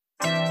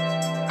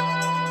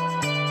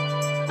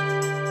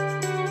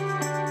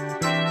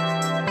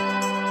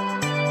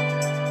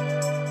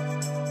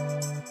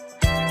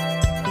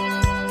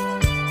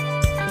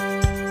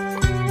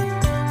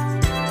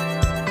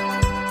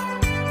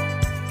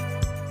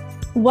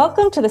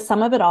Welcome to the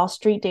Sum of It All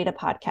Street Data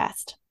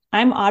Podcast.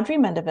 I'm Audrey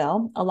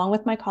Mendeville, along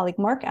with my colleague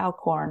Mark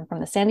Alcorn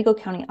from the San Diego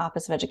County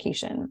Office of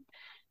Education.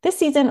 This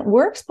season,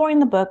 we're exploring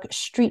the book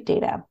Street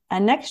Data, a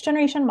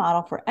next-generation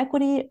model for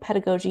equity,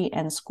 pedagogy,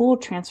 and school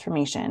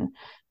transformation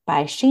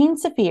by Shane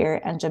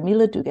Saphir and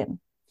Jamila Dugan.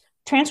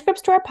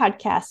 Transcripts to our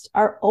podcast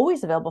are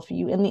always available for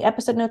you in the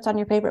episode notes on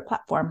your favorite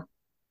platform.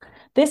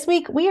 This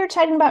week, we are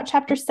chatting about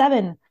Chapter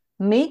 7,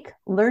 Make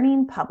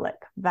Learning Public,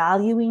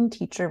 Valuing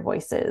Teacher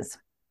Voices.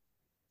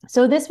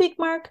 So this week,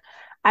 Mark,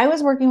 I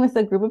was working with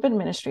a group of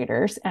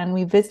administrators and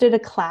we visited a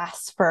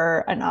class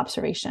for an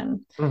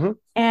observation.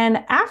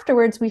 And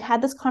afterwards, we had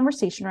this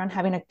conversation around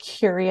having a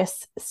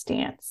curious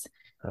stance.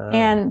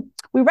 And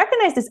we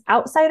recognized as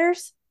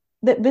outsiders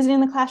that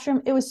visiting the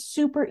classroom, it was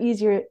super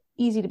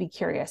easy to be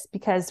curious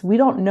because we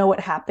don't know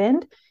what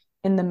happened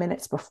in the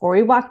minutes before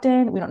we walked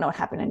in. We don't know what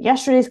happened in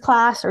yesterday's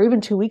class or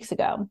even 2 weeks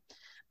ago.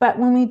 But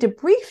when we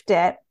debriefed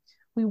it,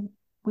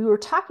 we were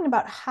talking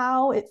about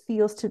how it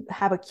feels to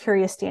have a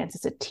curious stance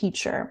as a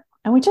teacher.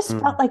 And we just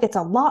felt like it's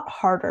a lot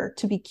harder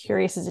to be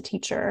curious as a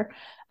teacher.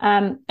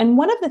 And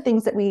one of the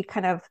things that we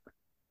kind of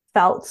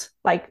felt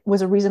like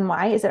was a reason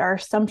why is that our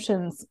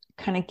assumptions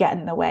kind of get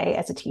in the way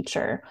as a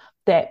teacher,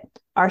 that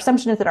our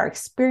assumption is that our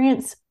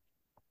experience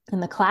in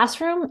the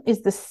classroom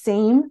is the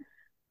same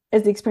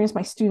as the experience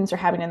my students are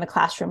having in the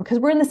classroom because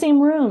we're in the same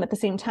room at the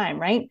same time,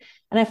 right?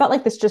 And I felt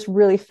like this just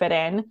really fit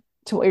in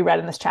to what we read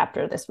in this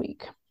chapter this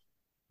week.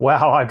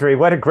 Wow, Audrey,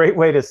 what a great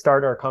way to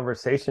start our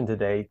conversation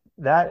today.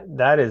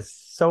 That is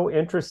so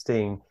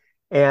interesting.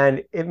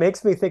 And it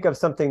makes me think of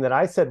something that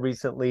I said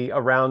recently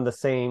around the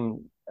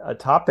same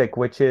topic,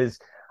 which is,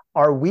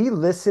 are we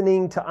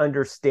listening to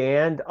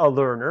understand a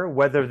learner,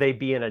 whether they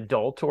be an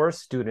adult or a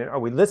student? Are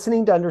we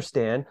listening to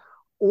understand,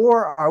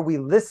 or are we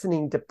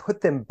listening to put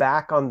them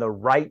back on the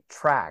right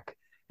track?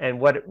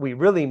 And what we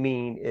really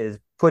mean is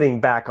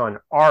putting back on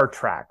our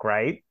track,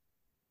 right?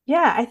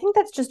 Yeah, I think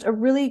that's just a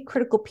really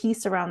critical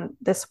piece around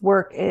this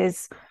work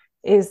is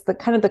the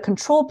kind of the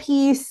control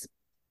piece,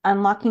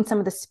 unlocking some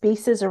of the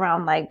spaces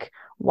around like,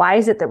 why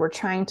is it that we're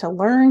trying to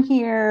learn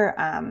here?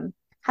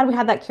 How do we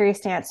have that curious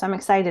stance? So I'm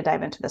excited to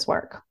dive into this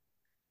work.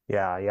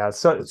 Yeah.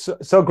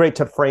 So great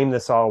to frame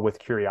this all with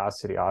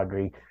curiosity,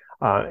 Audrey.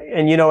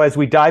 And, as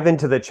we dive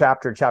into the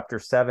chapter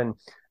 7,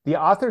 the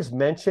authors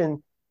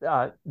mention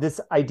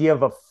this idea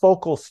of a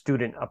focal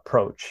student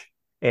approach.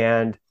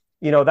 And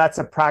that's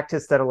a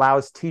practice that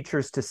allows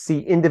teachers to see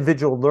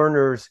individual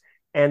learners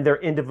and their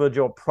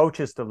individual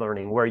approaches to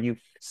learning, where you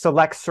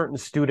select certain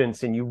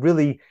students and you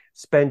really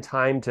spend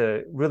time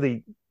to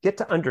really get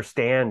to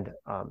understand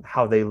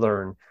how they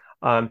learn.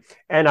 And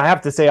I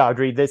have to say,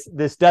 Audrey,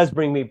 this does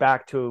bring me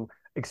back to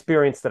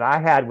experience that I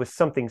had with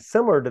something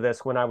similar to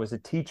this when I was a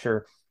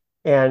teacher.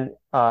 And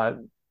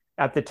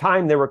at the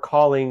time, they were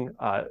calling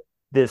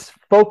this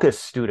focus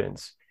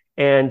students.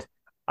 And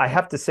I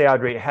have to say,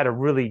 Audrey, it had a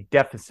really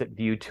deficit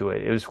view to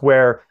it. It was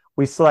where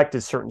we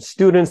selected certain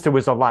students. There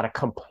was a lot of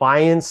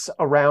compliance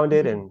around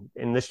it. And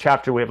in this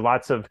chapter, we have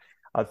lots of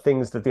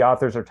things that the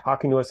authors are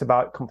talking to us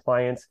about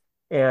compliance.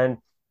 And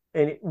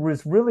it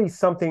was really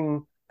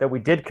something that we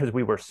did because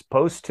we were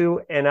supposed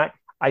to. And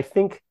I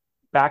think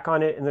back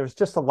on it, and there's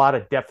just a lot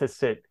of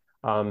deficit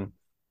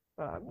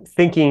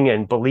thinking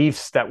and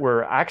beliefs that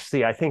were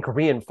actually, I think,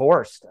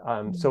 reinforced.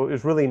 So it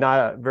was really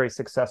not a very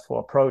successful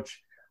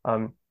approach.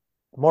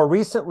 More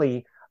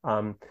recently,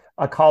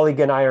 a colleague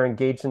and I are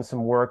engaged in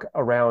some work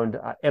around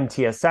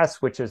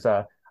MTSS, which is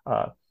an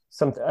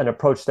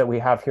approach that we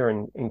have here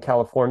in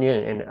California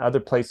and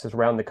other places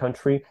around the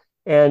country.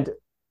 And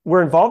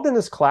we're involved in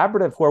this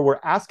collaborative where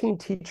we're asking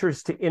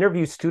teachers to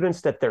interview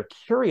students that they're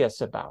curious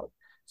about.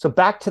 So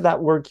back to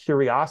that word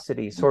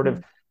curiosity, sort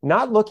of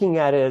not looking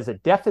at it as a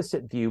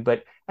deficit view,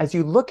 but as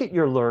you look at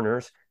your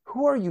learners,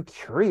 who are you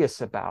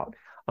curious about?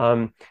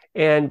 And,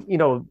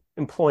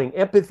 employing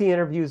empathy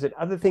interviews and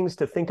other things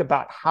to think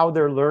about how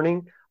they're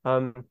learning.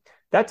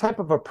 That type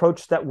of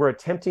approach that we're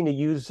attempting to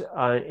use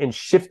in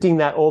shifting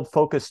that old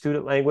focus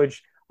student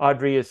language,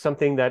 Audrey, is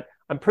something that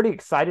I'm pretty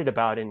excited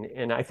about.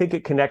 And I think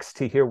it connects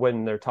to here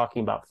when they're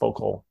talking about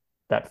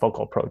that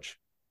focal approach.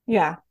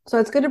 Yeah. So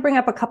it's good to bring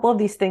up a couple of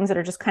these things that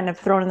are just kind of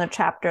thrown in the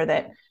chapter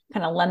that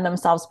kind of lend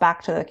themselves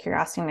back to the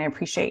curiosity. And I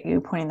appreciate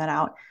you pointing that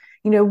out.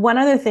 One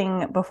other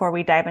thing before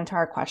we dive into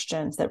our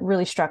questions that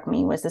really struck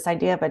me was this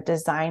idea of a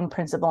design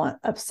principle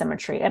of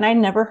symmetry. And I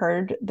never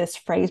heard this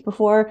phrase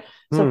before.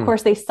 So of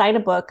course they cite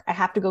a book. I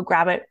have to go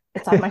grab it.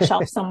 It's on my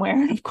shelf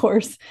somewhere. Of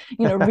course,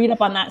 read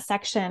up on that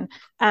section.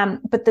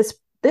 But this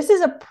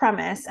is a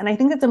premise. And I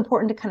think it's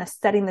important to kind of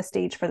setting the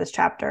stage for this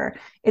chapter.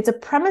 It's a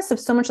premise of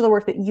so much of the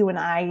work that you and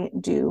I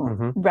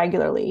do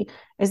regularly,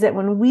 is that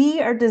when we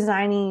are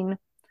designing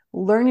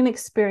learning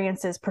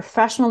experiences,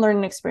 professional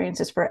learning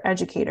experiences for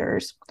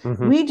educators.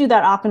 We do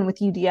that often with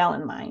UDL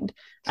in mind,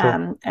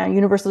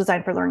 Universal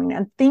Design for Learning,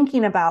 and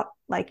thinking about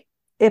like,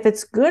 if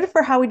it's good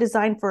for how we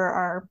design for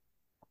our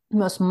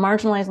most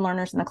marginalized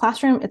learners in the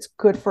classroom, it's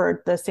good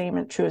for the same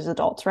and true as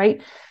adults,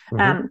 right?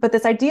 But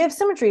this idea of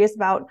symmetry is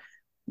about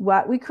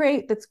what we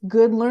create that's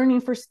good learning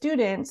for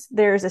students,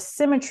 there's a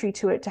symmetry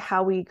to it to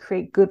how we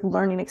create good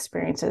learning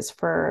experiences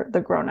for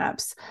the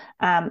grown-ups.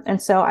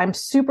 And so I'm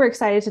super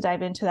excited to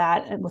dive into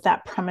that and with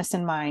that premise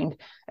in mind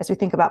as we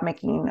think about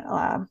making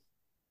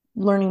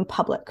learning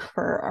public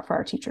for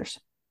our teachers.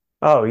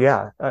 Oh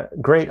yeah,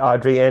 great,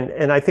 Audrey.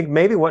 And I think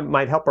maybe what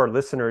might help our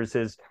listeners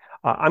is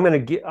I'm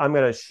going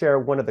to share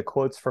one of the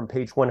quotes from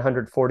page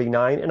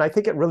 149, and I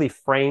think it really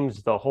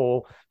frames the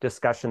whole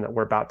discussion that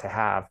we're about to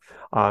have.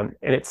 And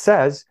it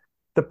says,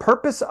 "The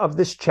purpose of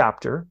this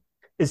chapter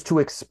is to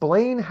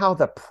explain how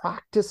the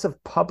practice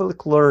of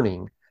public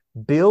learning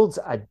builds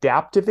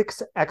adaptive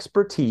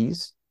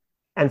expertise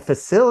and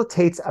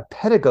facilitates a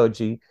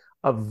pedagogy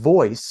of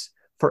voice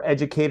for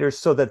educators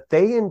so that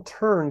they in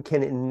turn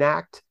can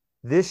enact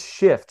this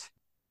shift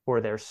for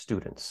their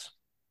students."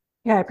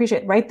 Yeah, I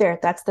appreciate it. Right there.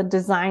 That's the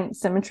design,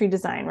 symmetry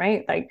design,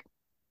 right? Like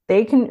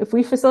they can, if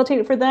we facilitate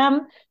it for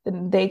them,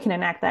 then they can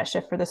enact that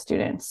shift for the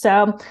students.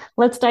 So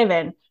let's dive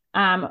in.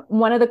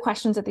 One of the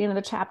questions at the end of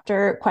the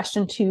chapter,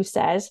 question 2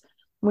 says,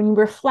 when you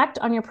reflect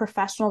on your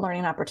professional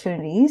learning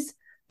opportunities,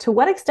 to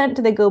what extent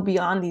do they go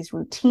beyond these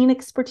routine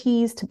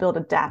expertise to build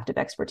adaptive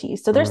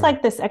expertise? So there's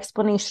like this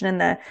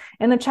explanation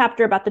in the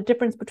chapter about the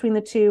difference between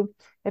the two.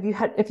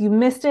 If you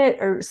missed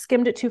it or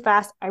skimmed it too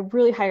fast, I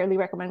really highly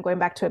recommend going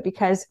back to it,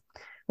 because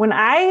when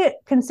I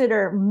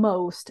consider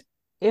most,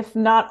 if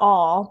not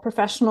all,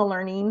 professional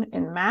learning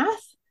in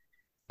math,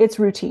 it's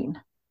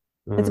routine.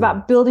 It's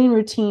about building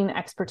routine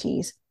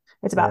expertise.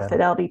 It's about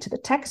fidelity to the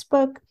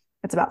textbook.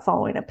 It's about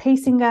following a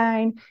pacing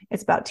guide.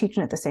 It's about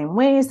teaching it the same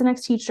way as the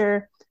next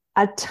teacher.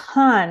 A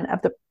ton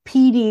of the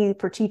PD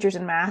for teachers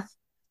in math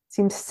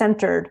seems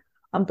centered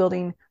on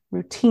building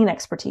routine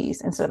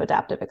expertise instead of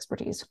adaptive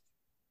expertise.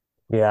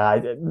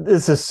 Yeah,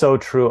 this is so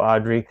true,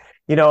 Audrey.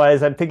 You know,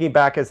 as I'm thinking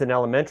back as an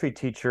elementary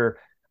teacher,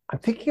 I'm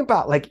thinking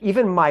about like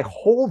even my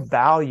whole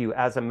value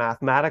as a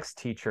mathematics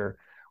teacher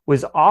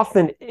was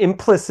often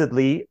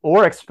implicitly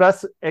or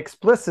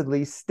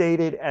explicitly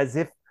stated as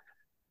if,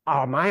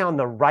 am I on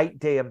the right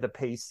day of the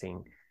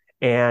pacing?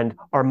 And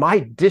are my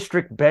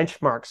district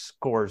benchmark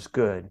scores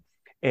good?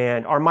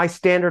 And are my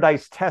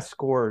standardized test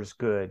scores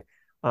good?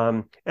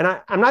 And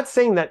I'm not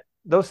saying that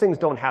those things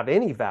don't have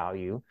any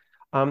value,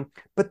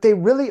 but they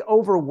really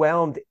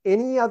overwhelmed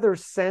any other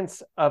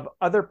sense of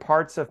other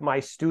parts of my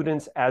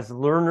students as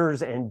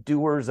learners and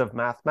doers of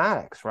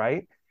mathematics,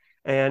 right?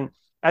 And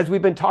as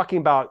we've been talking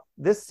about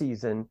this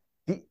season,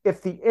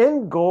 if the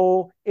end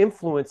goal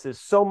influences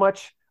so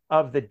much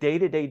of the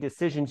day-to-day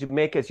decisions you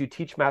make as you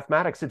teach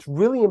mathematics, it's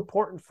really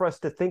important for us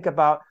to think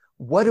about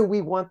what do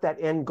we want that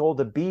end goal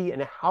to be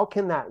and how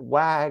can that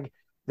wag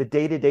the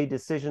day-to-day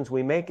decisions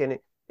we make. And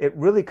it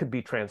really could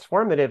be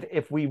transformative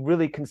if we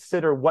really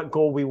consider what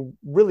goal we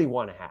really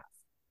want to have.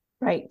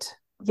 Right.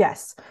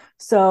 Yes.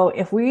 So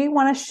if we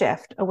want to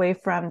shift away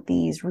from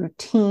these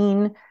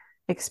routine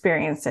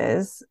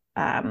experiences,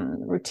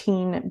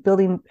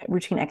 building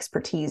routine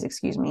expertise,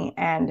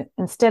 and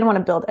instead want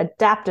to build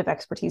adaptive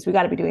expertise, we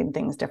got to be doing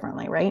things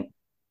differently, right?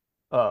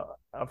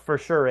 For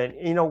sure. And,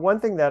 you know, one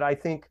thing that I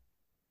think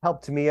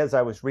helped me as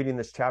I was reading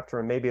this chapter,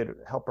 and maybe it'd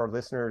help our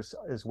listeners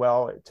as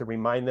well to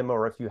remind them,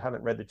 or if you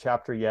haven't read the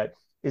chapter yet,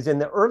 is in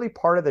the early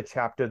part of the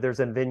chapter, there's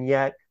a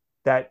vignette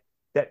that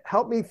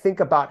helped me think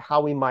about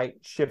how we might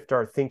shift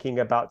our thinking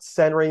about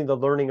centering the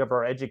learning of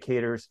our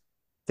educators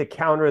to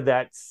counter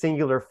that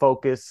singular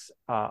focus,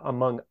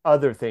 among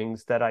other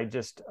things that I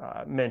just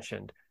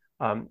mentioned.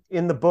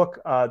 In the book,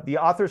 the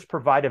authors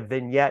provide a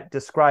vignette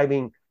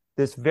describing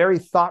this very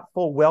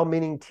thoughtful,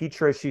 well-meaning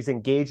teacher as she's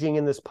engaging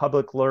in this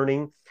public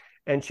learning,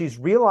 and she's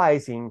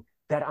realizing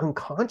that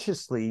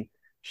unconsciously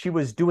she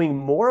was doing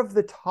more of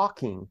the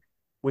talking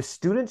with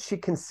students she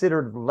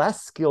considered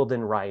less skilled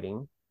in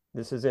writing.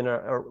 This is in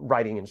a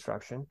writing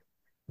instruction,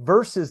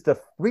 versus the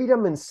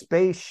freedom and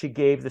space she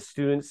gave the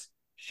students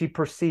she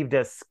perceived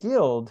as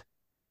skilled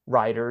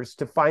writers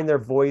to find their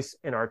voice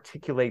and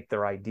articulate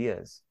their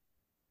ideas.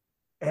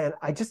 And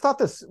I just thought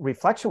this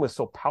reflection was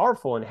so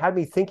powerful and had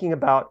me thinking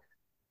about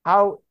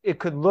how it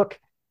could look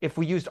if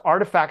we used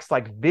artifacts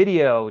like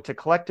video to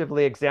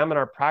collectively examine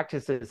our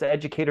practices as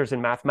educators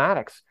in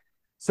mathematics.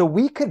 So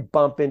we could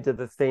bump into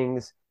the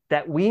things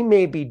that we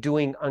may be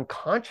doing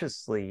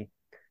unconsciously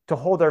to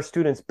hold our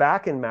students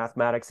back in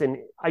mathematics. And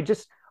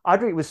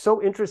Audrey, it was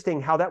so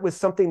interesting how that was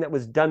something that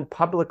was done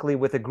publicly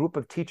with a group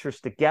of teachers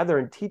together,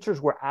 and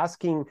teachers were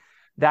asking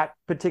that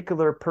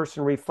particular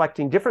person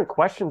reflecting different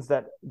questions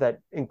that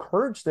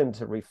encouraged them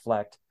to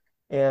reflect.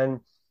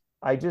 And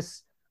I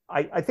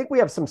think we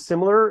have some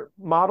similar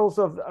models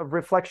of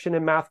reflection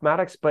in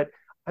mathematics, but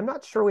I'm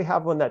not sure we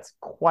have one that's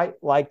quite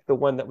like the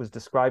one that was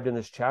described in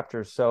this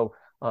chapter. So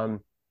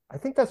I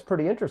think that's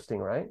pretty interesting,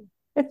 right?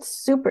 It's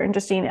super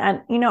interesting.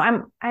 And, you know,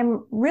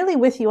 I'm really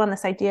with you on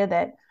this idea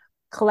that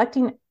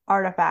collecting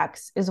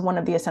artifacts is one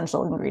of the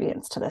essential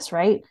ingredients to this,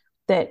 right?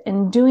 That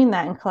in doing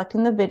that and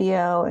collecting the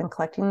video and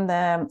collecting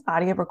the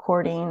audio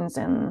recordings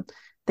and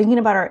thinking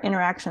about our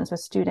interactions with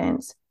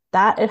students,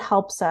 that it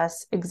helps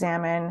us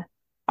examine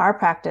our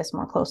practice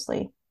more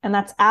closely. And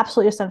that's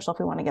absolutely essential if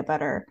we want to get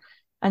better.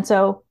 And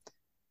so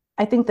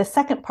I think the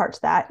second part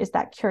to that is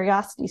that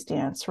curiosity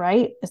stance,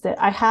 right? Is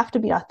that I have to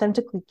be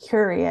authentically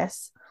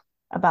curious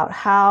about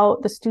how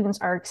the students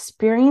are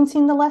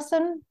experiencing the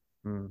lesson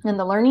and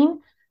the learning,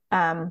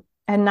 and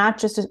not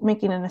just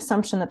making an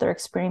assumption that they're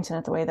experiencing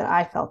it the way that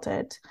I felt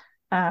it.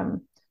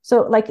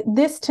 So like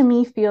this to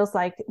me feels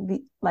like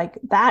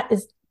that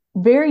is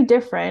very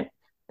different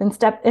than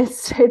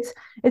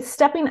it's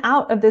stepping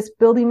out of this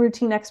building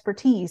routine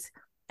expertise.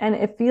 And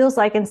it feels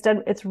like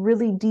instead it's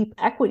really deep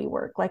equity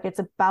work. Like it's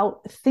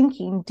about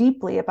thinking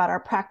deeply about our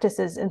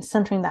practices and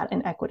centering that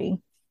in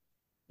equity.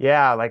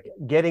 Yeah, like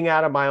getting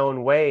out of my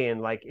own way,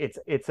 and like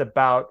it's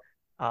about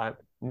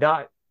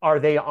not are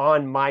they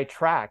on my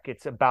track?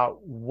 It's about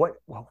what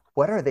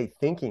are they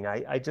thinking?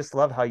 I just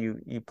love how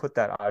you put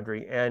that,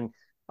 Audrey. And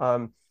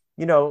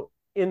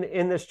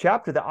in this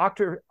chapter, the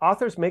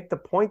authors make the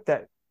point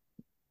that,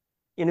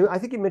 I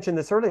think you mentioned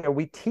this earlier,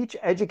 we teach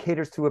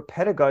educators through a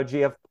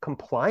pedagogy of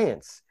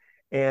compliance.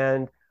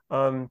 And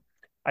the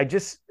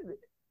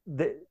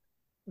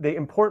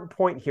important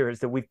point here is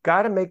that we've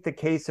got to make the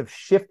case of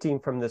shifting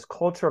from this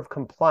culture of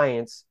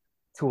compliance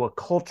to a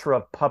culture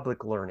of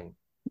public learning.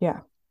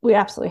 Yeah, we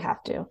absolutely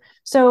have to.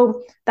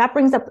 So that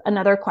brings up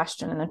another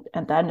question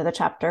at the end of the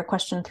chapter.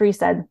 Question 3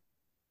 said,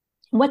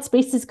 what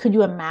spaces could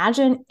you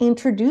imagine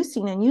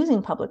introducing and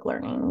using public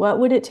learning? What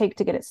would it take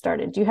to get it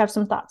started? Do you have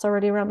some thoughts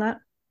already around that?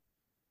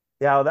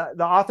 Yeah,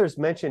 the authors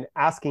mentioned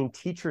asking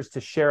teachers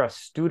to share a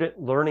student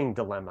learning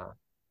dilemma.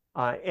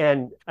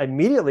 And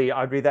immediately,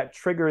 Audrey, that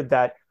triggered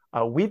that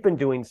we've been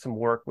doing some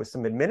work with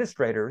some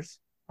administrators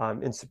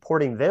in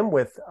supporting them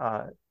with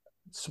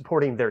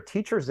supporting their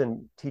teachers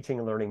in teaching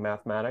and learning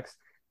mathematics.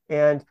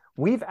 And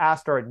we've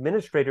asked our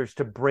administrators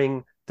to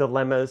bring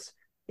dilemmas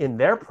in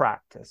their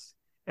practice.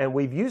 And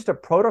we've used a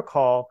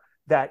protocol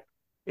that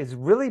has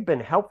really been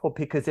helpful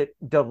because it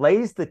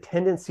delays the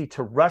tendency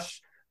to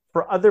rush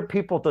for other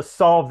people to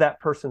solve that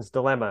person's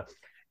dilemma.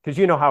 Because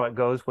you know how it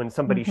goes when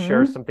somebody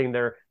shares something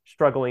they're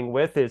struggling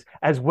with, is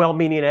as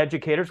well-meaning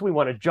educators, we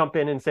want to jump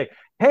in and say,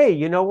 hey,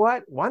 you know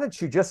what? Why don't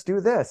you just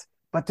do this?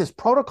 But this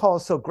protocol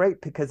is so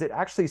great because it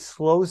actually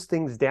slows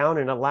things down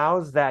and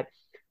allows that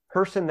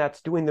person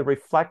that's doing the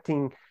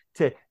reflecting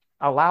to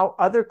allow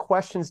other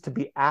questions to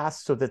be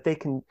asked so that they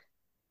can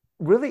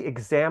really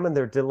examine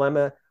their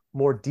dilemma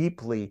more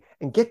deeply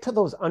and get to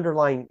those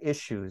underlying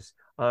issues.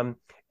 And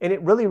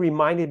it really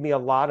reminded me a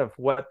lot of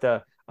what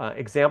the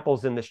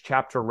examples in this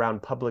chapter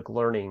around public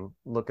learning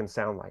look and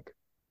sound like.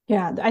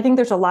 Yeah, I think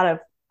there's a lot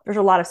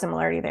of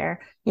similarity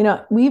there.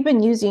 We've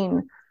been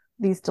using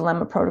these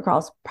dilemma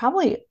protocols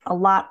probably a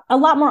lot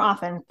more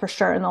often, for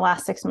sure, in the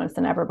last 6 months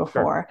than ever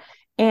before. Sure.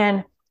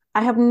 And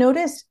I have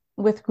noticed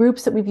with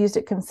groups that we've used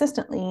it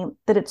consistently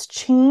that it's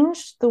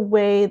changed the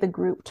way the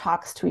group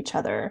talks to each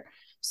other.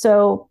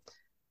 So,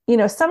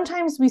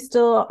 sometimes we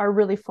still are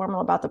really formal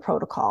about the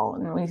protocol,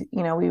 and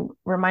we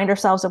remind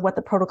ourselves of what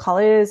the protocol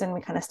is, and we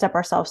kind of step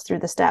ourselves through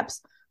the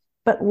steps.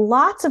 But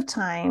lots of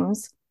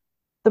times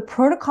the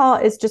protocol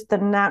is just the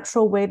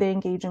natural way they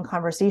engage in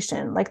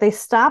conversation. Like they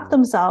stop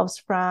themselves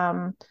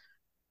from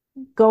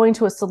going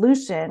to a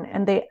solution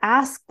and they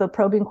ask the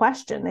probing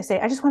question. They say,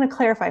 I just want to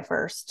clarify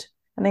first.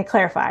 And they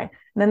clarify. And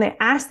then they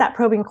ask that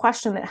probing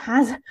question that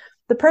has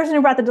the person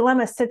who brought the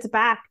dilemma sits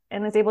back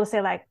and is able to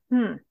say like,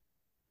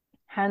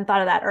 hadn't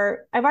thought of that,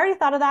 or I've already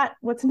thought of that.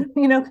 What's,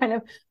 kind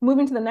of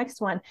moving to the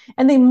next one.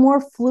 And they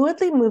more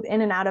fluidly move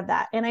in and out of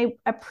that. And I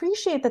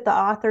appreciate that the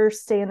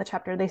authors say in the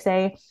chapter, they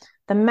say,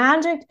 the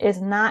magic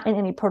is not in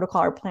any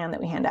protocol or plan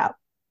that we hand out.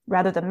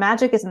 Rather, the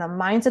magic is in the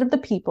mindset of the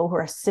people who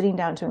are sitting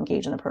down to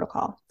engage in the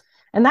protocol.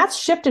 And that's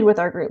shifted with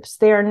our groups.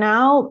 They are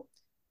now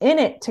in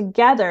it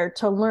together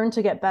to learn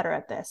to get better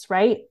at this,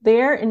 right?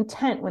 Their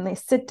intent when they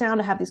sit down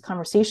to have these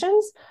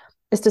conversations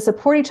is to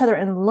support each other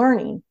in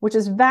learning, which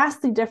is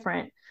vastly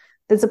different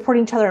than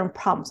supporting each other in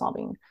problem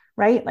solving,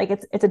 right? Like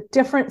it's a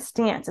different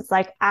stance. It's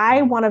like,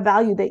 I want to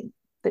value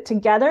that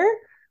together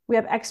we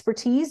have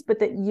expertise, but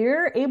that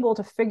you're able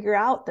to figure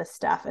out this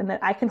stuff and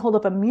that I can hold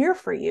up a mirror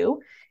for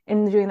you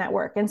in doing that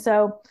work. And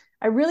so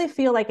I really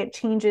feel like it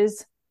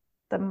changes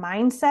the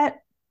mindset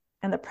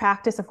and the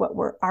practice of what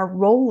our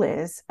role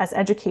is as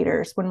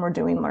educators when we're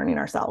doing learning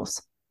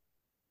ourselves.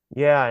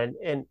 Yeah.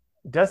 And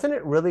doesn't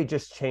it really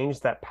just change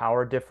that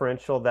power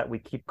differential that we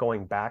keep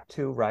going back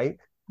to, right?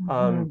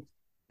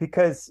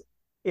 Because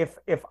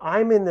if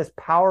I'm in this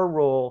power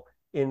role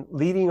in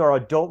leading our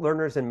adult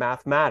learners in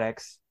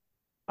mathematics,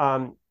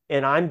 and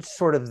I'm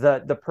sort of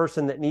the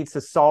person that needs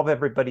to solve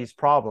everybody's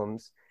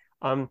problems,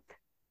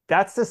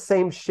 that's the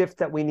same shift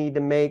that we need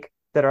to make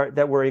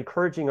that we're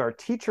encouraging our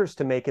teachers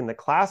to make in the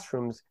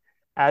classrooms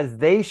as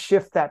they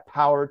shift that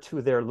power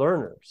to their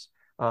learners,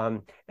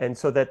 and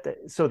so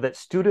that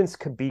students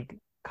could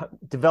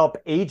develop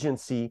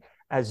agency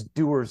as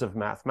doers of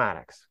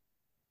mathematics.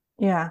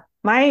 Yeah,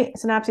 my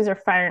synapses are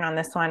firing on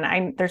this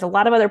one. There's a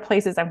lot of other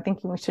places I'm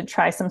thinking we should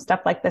try some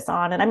stuff like this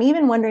on, and I'm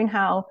even wondering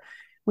how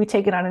we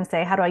take it on and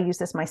say, how do I use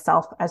this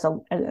myself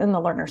in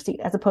the learner seat,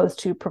 as opposed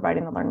to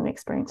providing the learning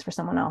experience for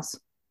someone else?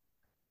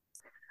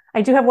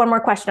 I do have one more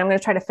question. I'm going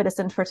to try to fit us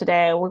in for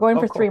today. We're going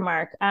for cool. 3,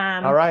 Mark.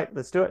 All right,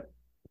 let's do it.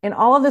 In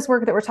all of this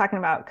work that we're talking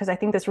about, because I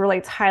think this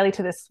relates highly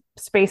to this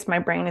space my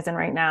brain is in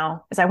right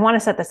now, is I want to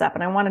set this up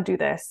and I want to do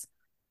this.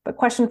 But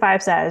question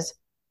 5 says,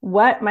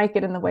 what might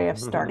get in the way of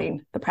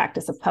starting the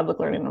practice of public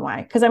learning and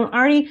why? Because I'm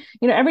already,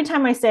 every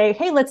time I say,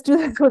 hey, let's do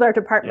this with our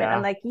department,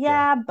 I'm like,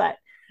 but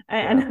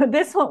I know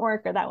this won't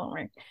work or that won't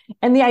work.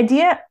 And the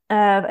idea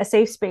of a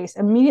safe space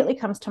immediately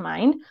comes to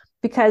mind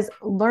because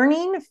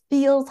learning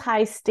feels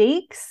high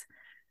stakes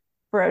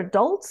for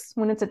adults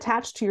when it's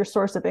attached to your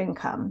source of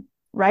income,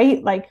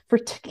 right? Like for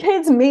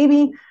kids,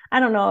 maybe,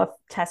 I don't know if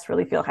tests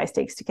really feel high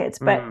stakes to kids,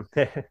 but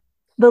the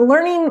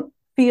learning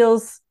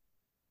feels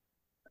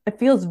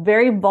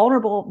very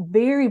vulnerable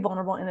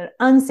in an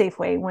unsafe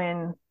way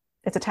when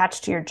it's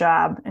attached to your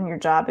job and your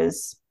job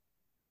is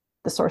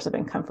the source of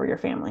income for your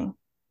family.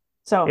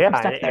 So I'm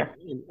stuck there.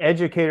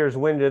 Educators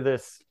went into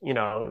this,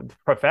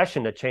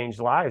 profession to change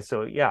lives.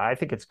 So I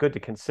think it's good to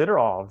consider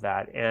all of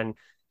that. And,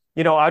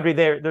 Audrey,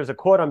 there's a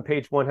quote on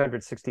page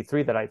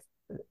 163 that I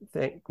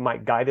think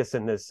might guide us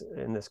in this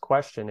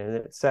question. And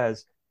it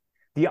says,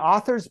 the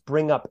authors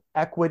bring up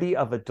equity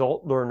of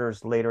adult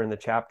learners later in the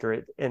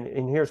chapter.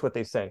 And here's what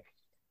they say.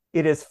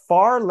 It is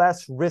far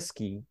less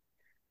risky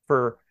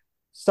for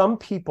some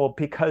people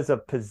because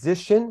of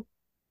position,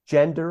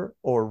 gender,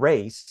 or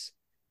race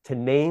to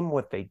name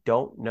what they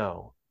don't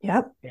know.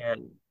 Yep.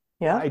 And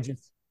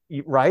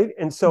right.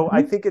 And so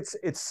I think it's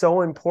so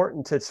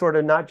important to sort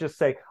of not just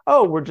say,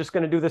 oh, we're just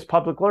going to do this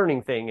public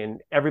learning thing and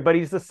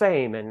everybody's the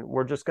same and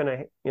we're just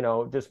going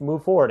to, just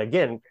move forward.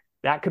 Again,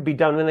 that could be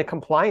done in a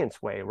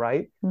compliance way,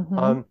 right?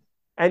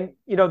 And,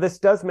 this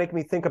does make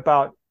me think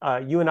about,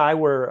 you and I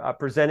were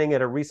presenting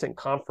at a recent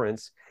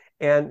conference,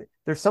 and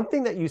there's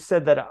something that you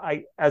said that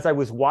as I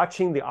was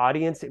watching the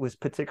audience, it was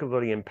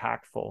particularly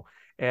impactful.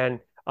 And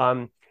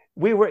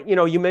we were,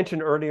 you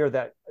mentioned earlier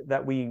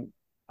that we,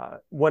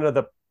 one of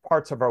the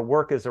parts of our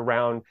work is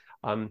around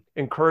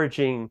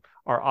encouraging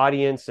our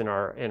audience and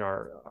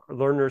our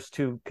learners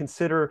to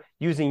consider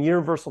using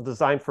universal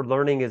design for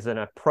learning as an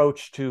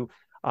approach to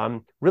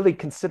really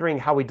considering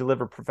how we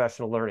deliver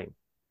professional learning.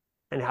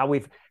 And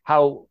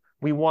how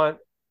we want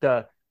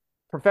the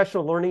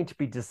professional learning to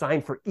be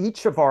designed for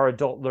each of our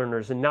adult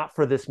learners and not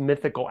for this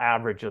mythical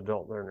average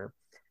adult learner.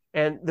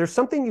 And there's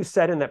something you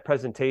said in that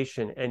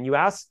presentation, and you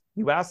asked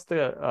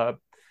the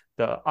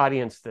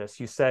audience this.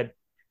 You said,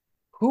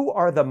 who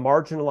are the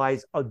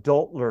marginalized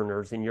adult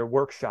learners in your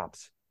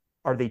workshops?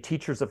 Are they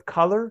teachers of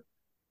color?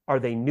 Are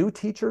they new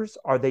teachers?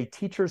 Are they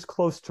teachers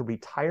close to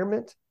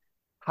retirement?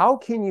 How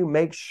can you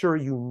make sure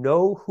you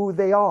know who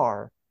they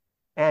are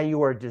and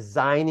you are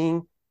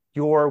designing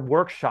your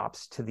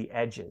workshops to the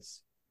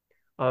edges?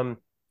 And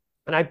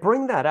I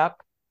bring that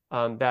up,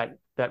 that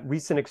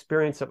recent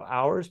experience of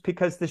ours,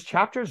 because this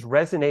chapter is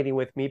resonating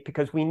with me,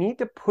 because we need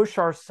to push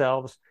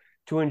ourselves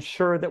to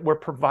ensure that we're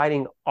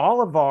providing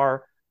all of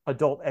our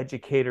adult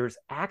educators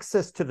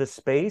access to the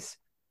space.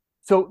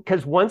 So,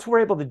 because once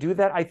we're able to do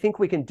that, I think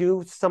we can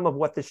do some of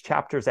what this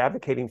chapter is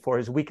advocating for,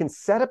 is we can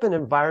set up an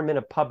environment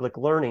of public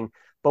learning,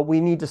 but we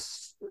need to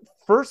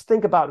first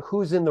think about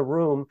who's in the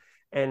room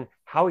and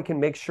how we can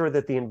make sure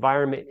that the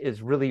environment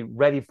is really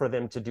ready for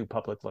them to do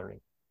public learning.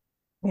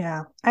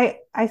 Yeah,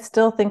 I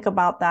still think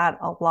about that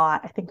a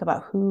lot. I think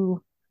about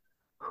who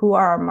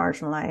are our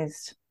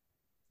marginalized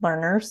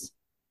learners,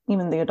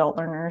 even the adult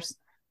learners.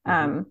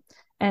 And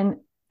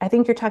I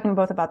think you're talking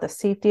both about the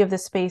safety of the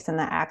space and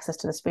the access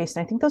to the space.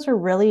 And I think those are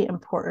really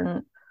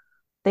important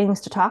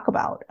things to talk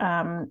about.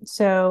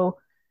 So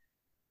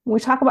when we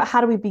talk about how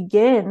do we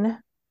begin,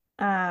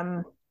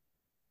 I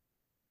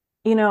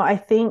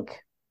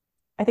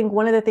think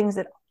one of the things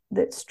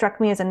that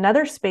struck me as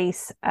another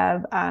space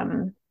of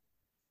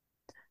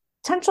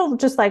potential,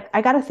 just like,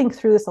 I got to think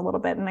through this a little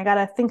bit, and I got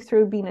to think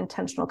through being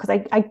intentional,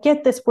 because I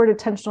get this word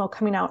intentional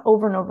coming out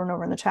over and over and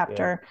over in the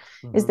chapter,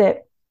 is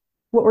that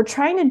what we're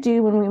trying to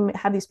do when we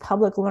have these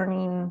public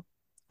learning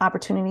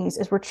opportunities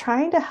is we're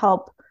trying to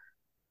help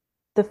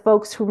the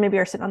folks who maybe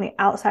are sitting on the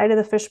outside of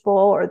the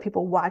fishbowl, or the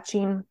people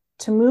watching,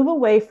 to move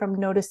away from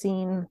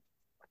noticing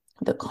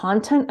the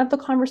content of the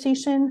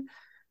conversation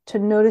to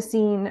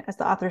noticing, as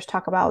the authors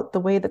talk about, the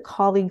way the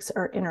colleagues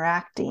are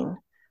interacting,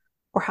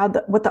 or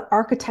what the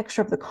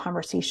architecture of the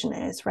conversation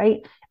is,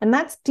 right? And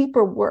that's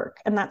deeper work,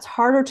 and that's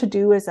harder to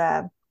do as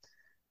an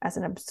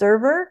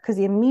observer, because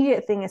the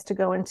immediate thing is to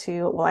go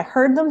into, well, I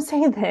heard them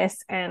say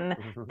this and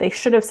they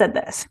should have said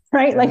this,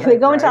 right? Like they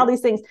go into all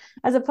these things,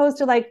 as opposed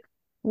to like,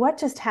 what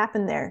just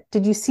happened there?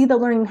 Did you see the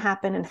learning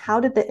happen, and how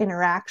did the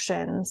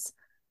interactions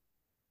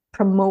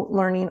promote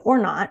learning or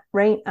not,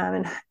 right?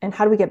 And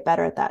how do we get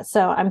better at that?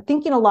 So I'm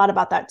thinking a lot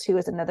about that too,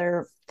 as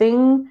another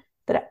thing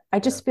that I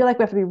just feel like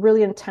we have to be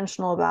really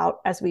intentional about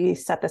as we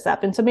set this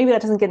up. And so maybe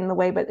that doesn't get in the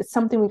way, but it's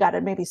something we got to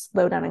maybe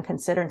slow down and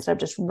consider, instead of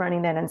just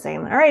running in and saying,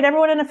 all right,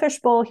 everyone in a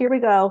fishbowl, here we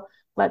go.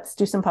 Let's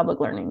do some public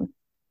learning.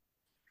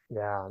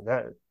 Yeah,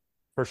 that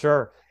for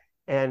sure.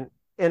 And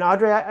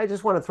Audrey, I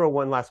just want to throw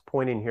one last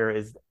point in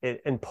here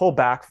and pull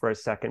back for a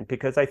second,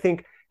 because I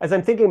think, as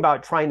I'm thinking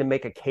about trying to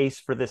make a case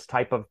for this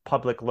type of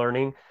public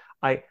learning,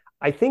 I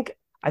I think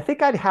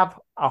I'd have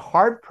a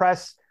hard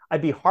press.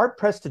 I'd be hard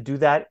pressed to do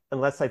that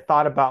unless I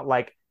thought about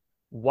like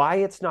why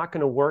it's not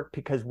going to work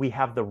because we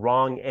have the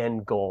wrong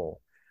end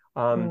goal.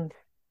 Um, Mm.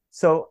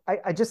 so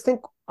I just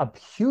think a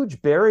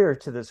huge barrier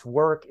to this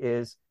work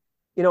is,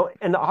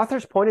 and the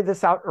authors pointed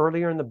this out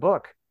earlier in the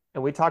book,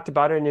 and we talked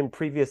about it in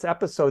previous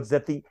episodes,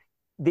 that the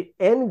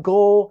end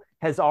goal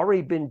has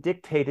already been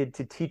dictated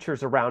to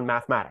teachers around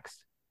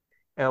mathematics.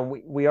 And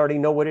we already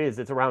know what it is.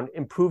 It's around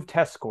improved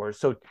test scores.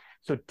 So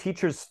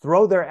teachers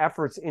throw their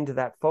efforts into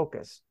that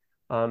focus.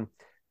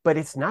 But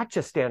it's not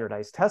just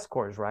standardized test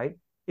scores, right?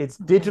 It's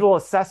digital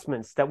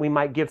assessments that we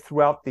might give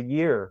throughout the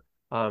year,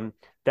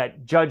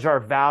 that judge our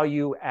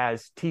value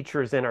as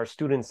teachers and our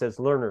students as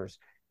learners.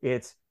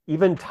 It's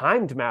even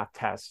timed math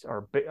tests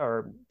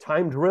or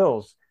timed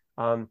drills.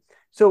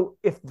 So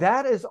if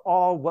that is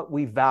all what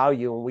we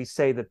value and we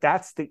say that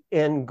that's the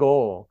end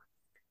goal,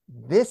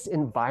 this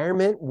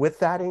environment with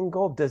that end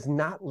goal does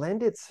not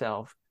lend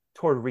itself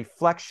toward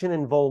reflection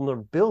and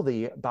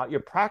vulnerability about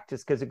your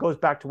practice, because it goes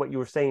back to what you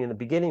were saying in the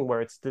beginning,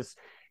 where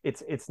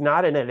it's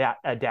not an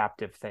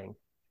adaptive thing.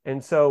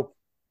 And so,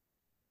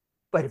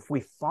 but if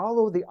we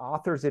follow the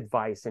author's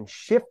advice and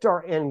shift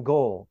our end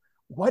goal,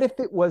 what if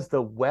it was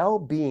the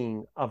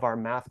well-being of our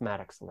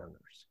mathematics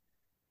learners?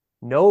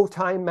 No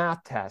time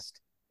math test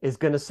is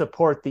going to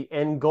support the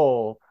end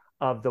goal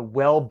of the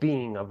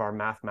well-being of our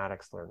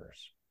mathematics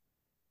learners.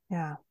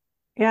 Yeah.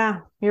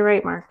 Yeah, you're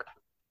right, Mark.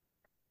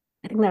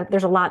 I think that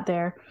there's a lot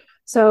there.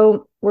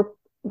 So we're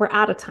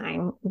out of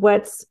time.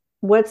 What's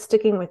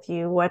sticking with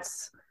you?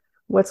 What's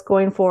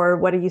going forward?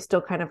 What are you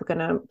still kind of going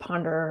to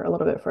ponder a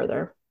little bit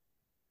further?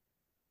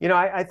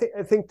 I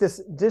think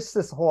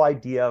this whole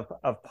idea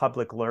of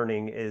public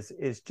learning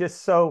is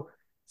just so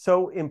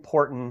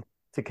important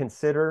to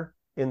consider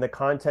in the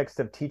context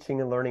of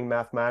teaching and learning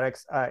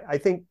mathematics. I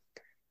think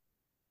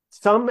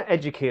some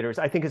educators,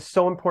 I think it's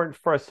so important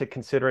for us to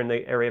consider in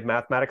the area of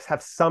mathematics,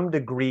 have some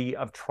degree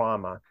of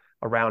trauma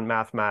around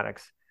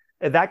mathematics.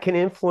 That can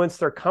influence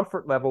their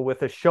comfort level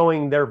with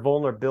showing their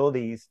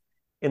vulnerabilities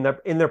in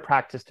their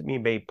practice to be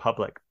made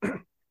public. So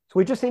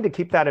we just need to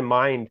keep that in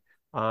mind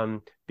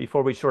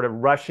before we sort of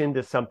rush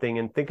into something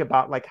and think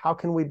about like, how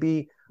can we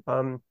be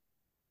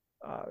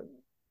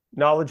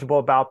knowledgeable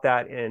about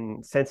that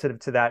and sensitive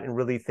to that, and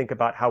really think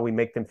about how we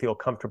make them feel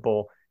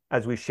comfortable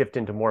as we shift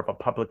into more of a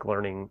public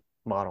learning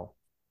model.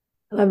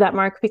 I love that,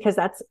 Mark, because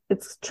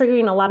it's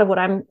triggering a lot of what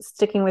I'm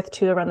sticking with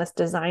too around this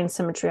design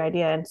symmetry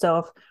idea. And so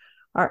if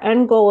our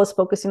end goal is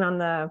focusing on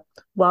the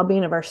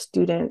well-being of our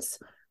students,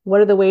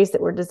 what are the ways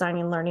that we're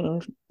designing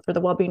learning for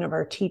the well-being of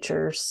our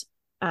teachers?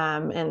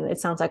 And it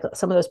sounds like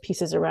some of those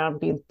pieces around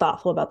being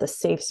thoughtful about the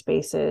safe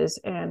spaces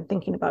and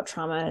thinking about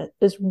trauma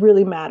is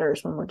really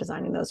matters when we're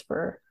designing those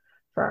for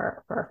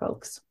our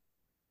folks.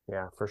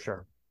 Yeah, for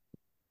sure.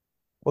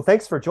 Well,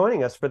 thanks for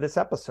joining us for this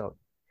episode.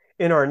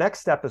 In our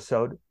next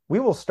episode, we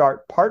will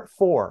start part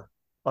 4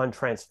 on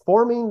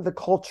transforming the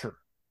culture,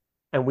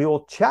 and we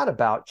will chat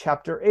about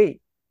chapter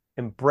 8,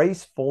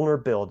 embrace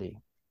vulnerability,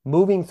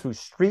 moving through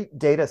street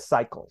data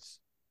cycles.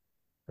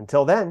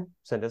 Until then,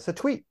 send us a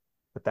tweet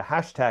with the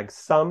hashtag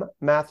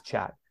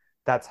SumMathChat.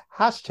 That's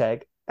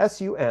hashtag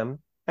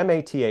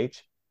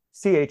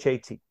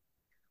SUMMATHCHAT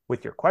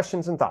with your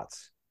questions and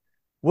thoughts.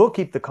 We'll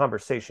keep the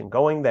conversation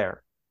going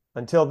there.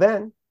 Until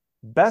then,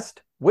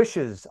 best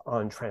wishes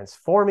on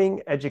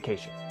transforming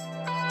education.